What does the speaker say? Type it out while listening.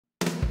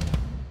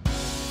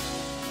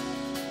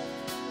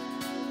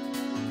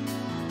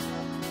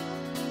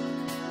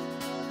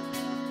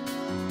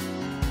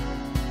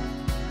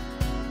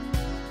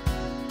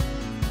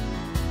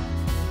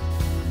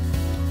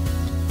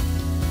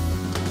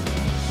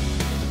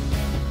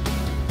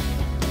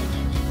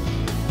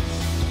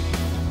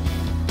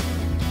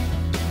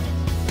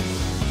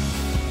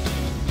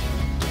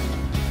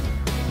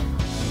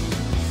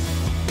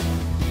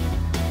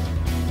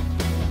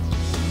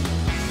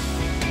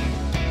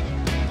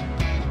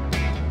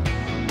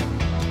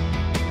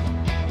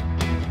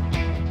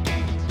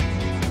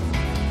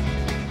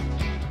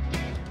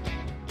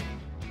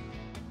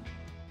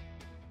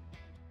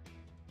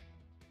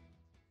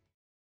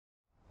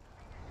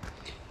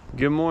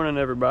Good morning,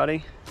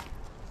 everybody.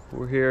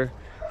 We're here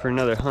for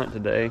another hunt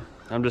today.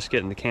 I'm just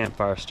getting the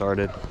campfire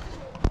started.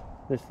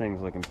 This thing's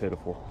looking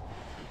pitiful.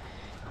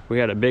 We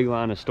had a big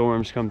line of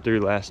storms come through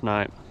last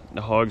night.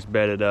 The hogs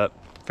bedded up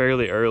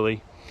fairly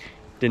early.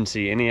 Didn't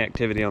see any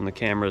activity on the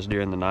cameras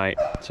during the night,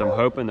 so I'm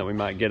hoping that we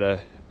might get a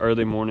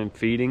early morning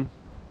feeding.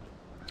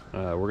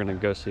 We're gonna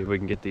go see if we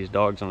can get these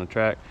dogs on the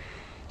track.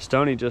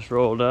 Stoney just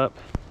rolled up.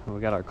 We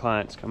got our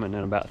clients coming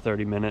in about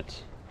 30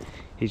 minutes.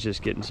 He's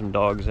just getting some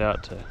dogs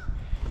out to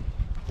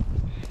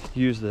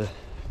use the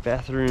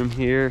bathroom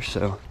here,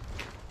 so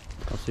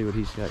I'll see what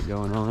he's got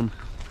going on.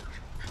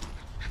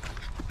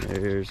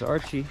 There's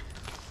Archie,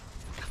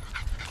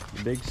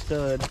 the big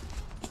stud.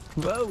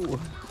 Whoa!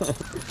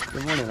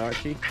 Good morning,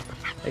 Archie.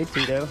 Hey,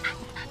 Tito.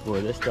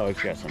 Boy, this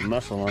dog's got some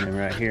muscle on him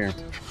right here.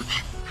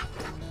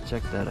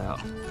 Check that out.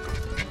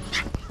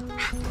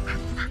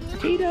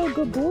 Tito,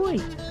 good boy.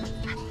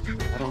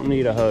 I don't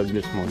need a hug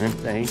this morning.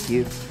 Thank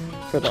you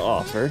for the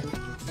offer.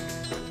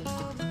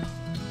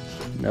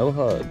 No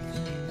hugs.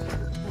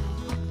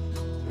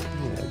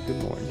 Yeah,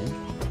 good morning.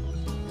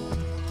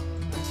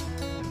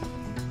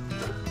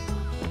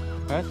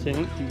 I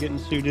think you getting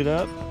suited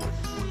up.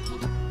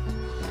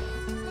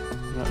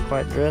 Not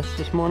quite dressed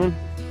this morning.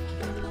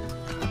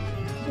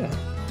 Yeah.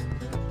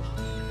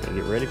 Gotta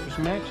get ready for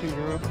some action,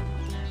 girl.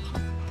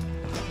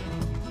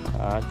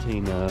 Ah,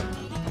 Tina.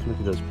 Look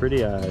at those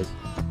pretty eyes.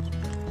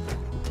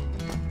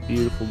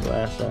 Beautiful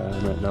glass eye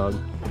on that dog.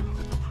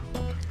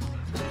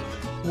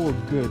 Well,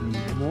 good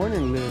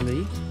morning,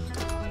 Lily.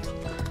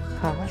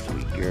 Hi,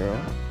 sweet girl.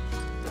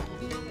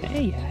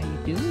 Hey, how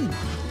you doing?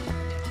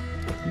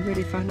 You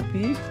ready to find a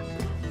pig?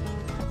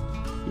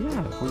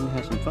 Yeah, we're gonna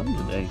have some fun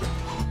today.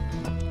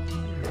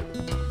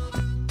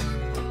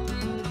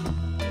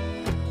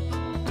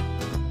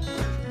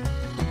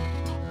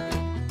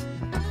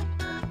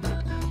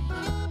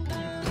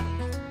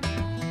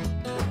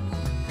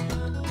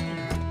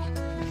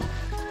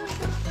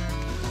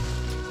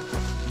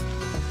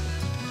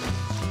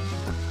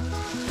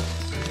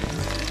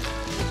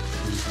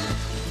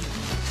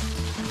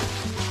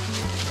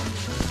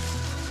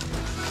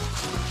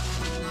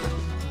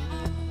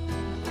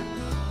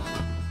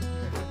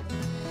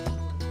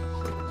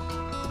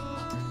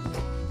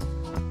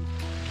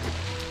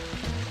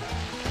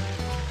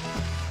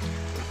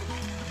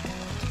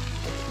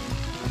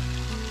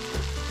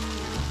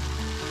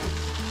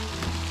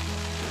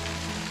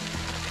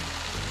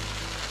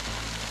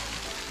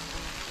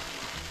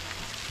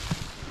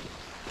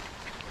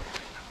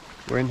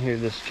 We're in here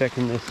just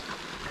checking this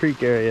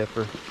creek area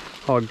for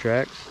hog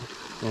tracks,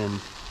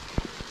 and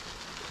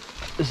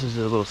this is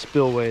a little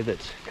spillway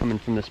that's coming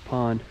from this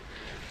pond.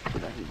 See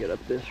if I can get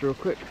up this real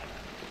quick.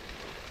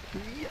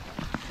 Yeah.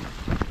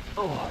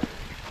 Oh,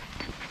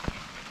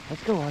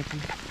 let's go, Archie.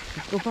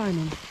 Let's go find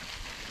him.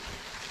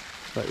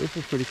 But this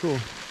is pretty cool.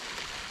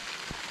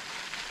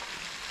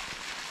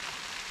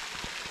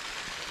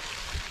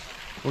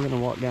 We're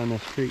gonna walk down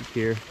this creek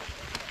here.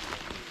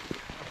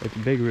 It's a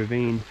big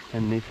ravine,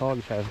 and these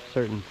hogs have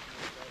certain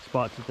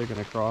spots that they're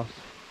going to cross.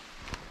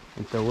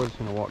 And so we're just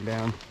going to walk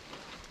down,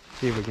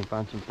 see if we can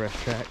find some fresh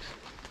tracks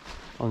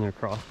on their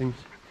crossings.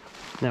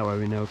 That way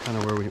we know kind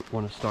of where we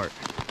want to start.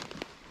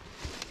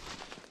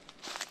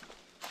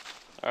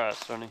 Alright,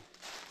 Sonny,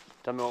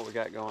 tell me what we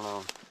got going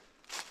on.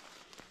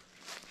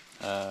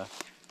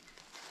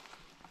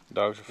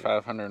 Dogs are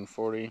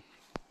 540.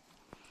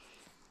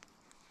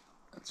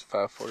 That's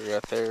 540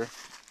 right there.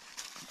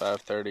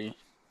 530.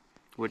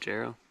 Which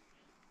arrow?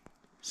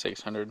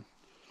 600.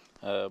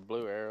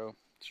 Blue arrow.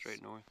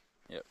 Straight north.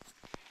 Yep.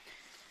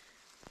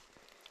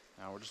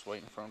 Now we're just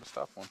waiting for them to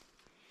stop one.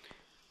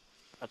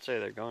 I'd say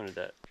they're going to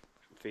that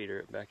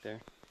feeder back there.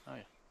 Oh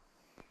yeah.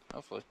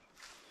 Hopefully.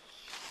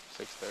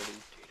 630.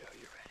 Tito,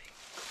 you ready?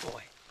 Good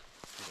boy.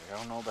 He's like, I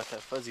don't know about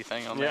that fuzzy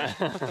thing on yeah.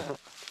 there.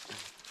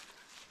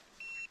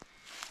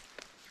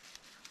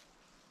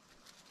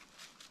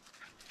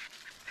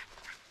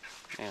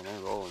 Man, they're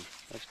rolling.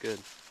 That's good.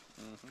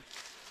 Mm-hmm.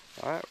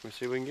 Alright, we'll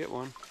see if we can get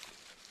one.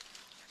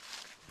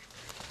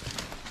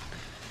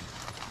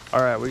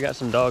 Alright, we got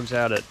some dogs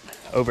out at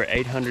over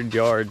 800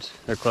 yards.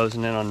 They're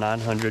closing in on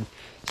 900.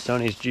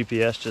 Stoney's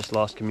GPS just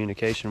lost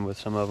communication with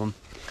some of them.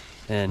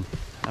 And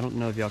I don't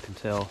know if y'all can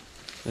tell.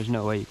 There's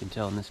no way you can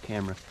tell in this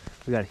camera.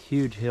 We got a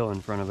huge hill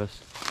in front of us,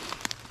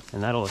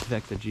 and that'll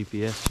affect the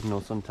GPS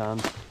signal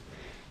sometimes.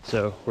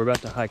 So we're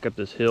about to hike up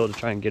this hill to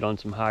try and get on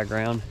some high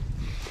ground.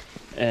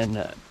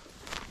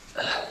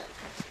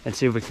 And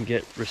see if we can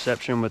get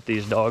reception with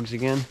these dogs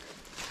again.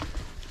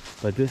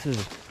 But this is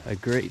a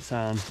great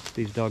sign.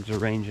 These dogs are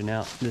ranging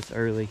out this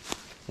early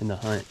in the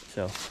hunt.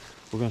 So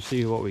we're gonna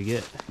see what we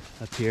get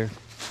up here. And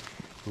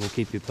we'll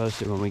keep you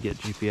posted when we get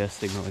GPS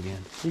signal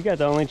again. You got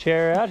the only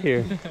chair out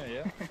here.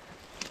 Yeah.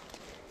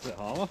 Is it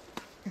hollow?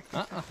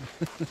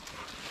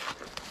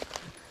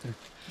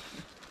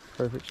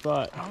 Perfect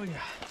spot. Oh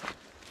yeah.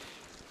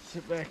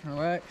 Sit back and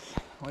relax.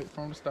 Wait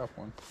for them to stop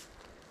one.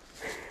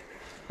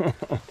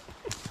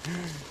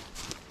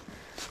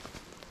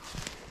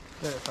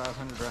 They're at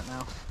 500 right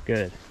now.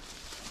 Good.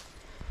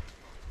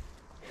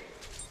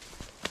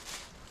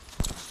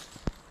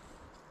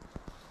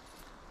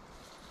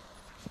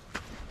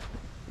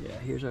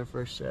 Here's our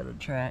first set of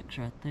tracks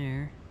right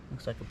there.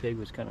 Looks like a pig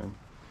was kind of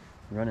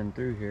running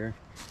through here.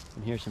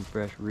 And here's some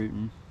fresh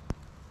rooting.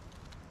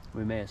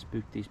 We may have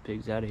spooked these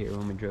pigs out of here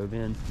when we drove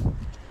in.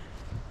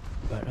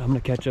 But I'm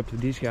gonna catch up with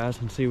these guys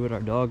and see what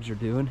our dogs are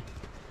doing.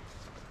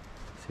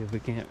 See if we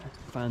can't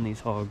find these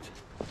hogs.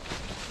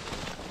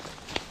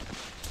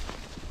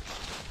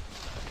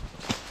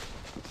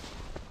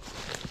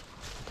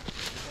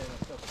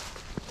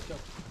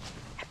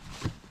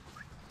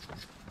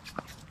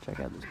 Check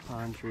out this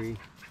pine tree.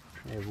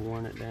 They've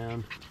worn it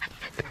down.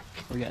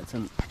 We got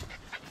some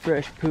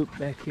fresh poop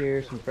back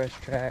here, some fresh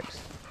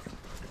tracks.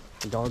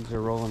 The dogs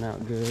are rolling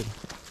out good.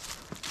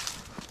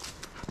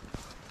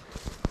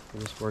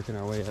 We're just working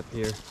our way up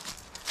here.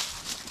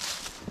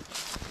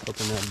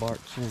 Hoping that bark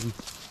soon.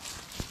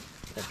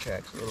 That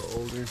track's a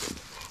little older.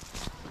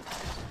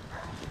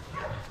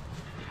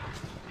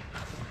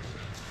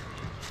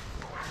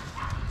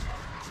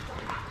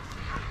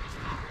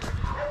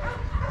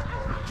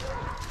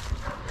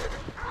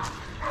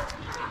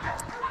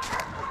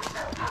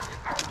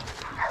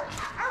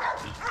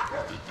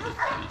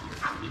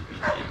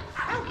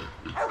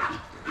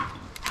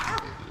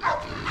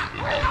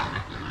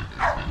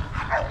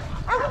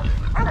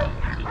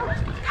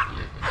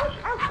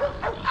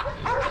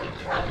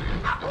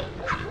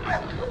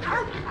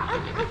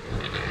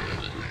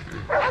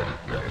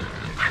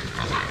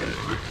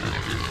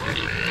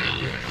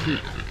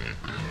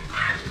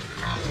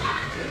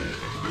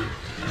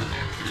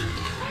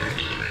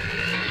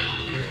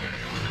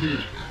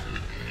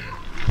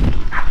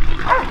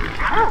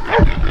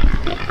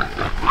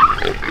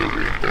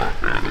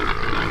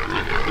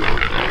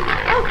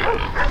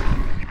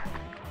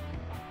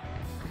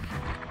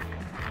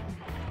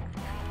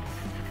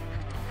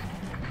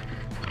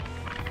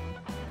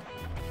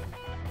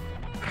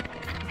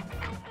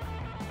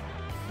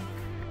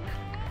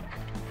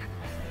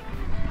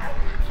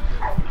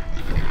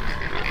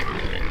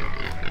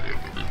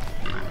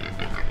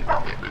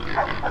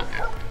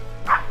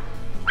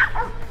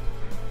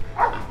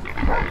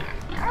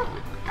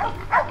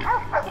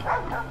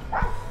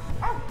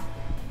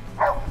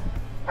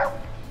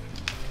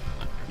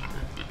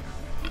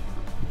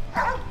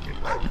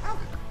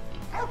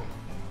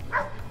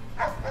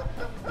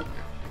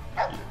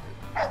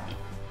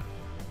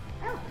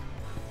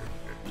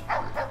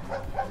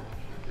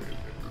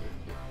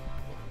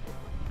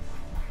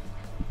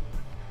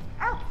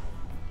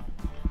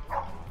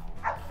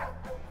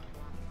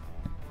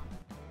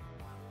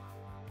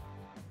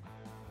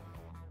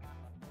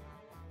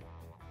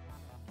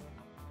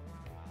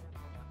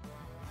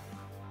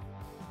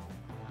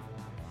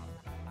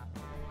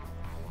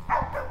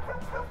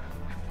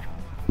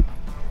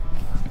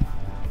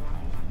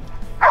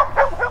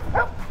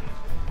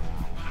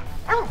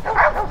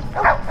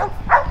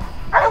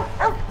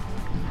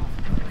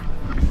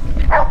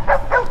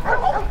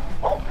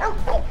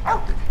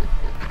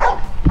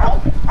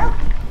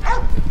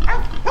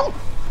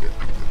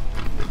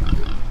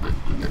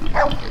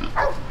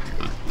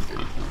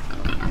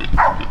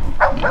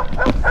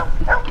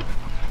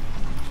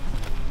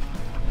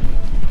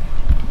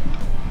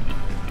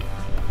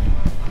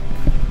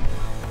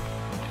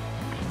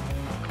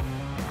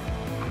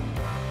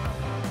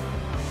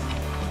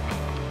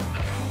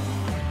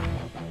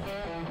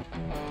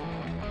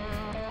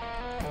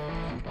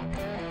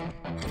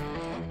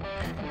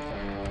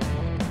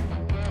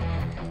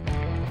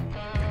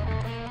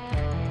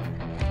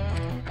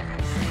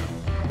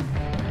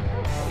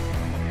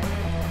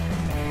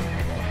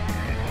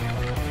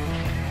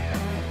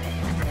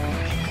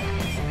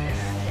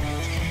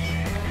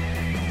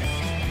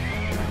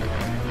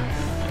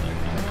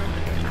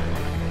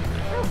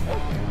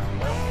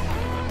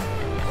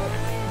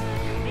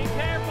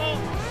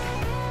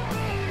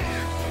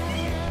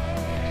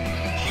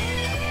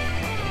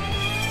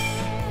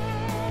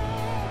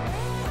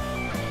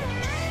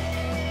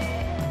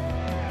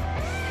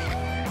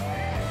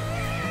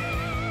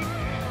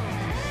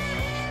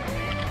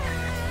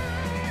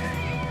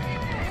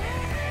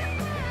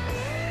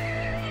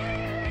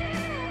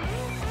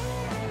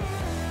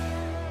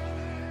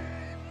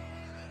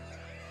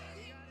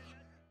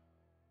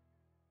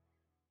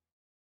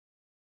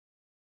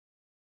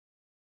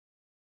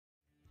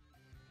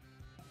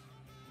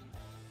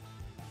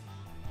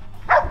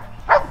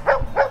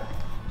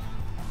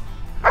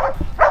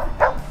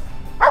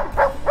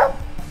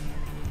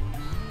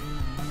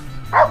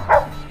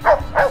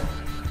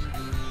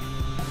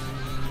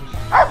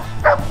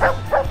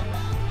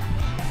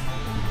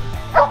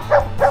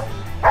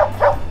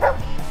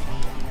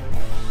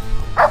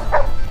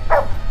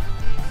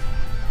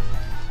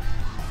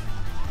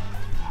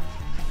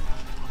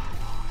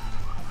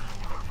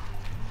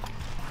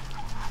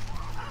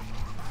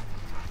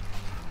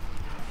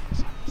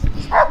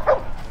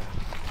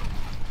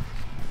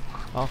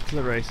 Off to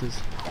the races.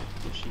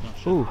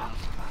 Ooh,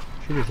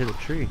 she just hit a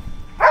tree.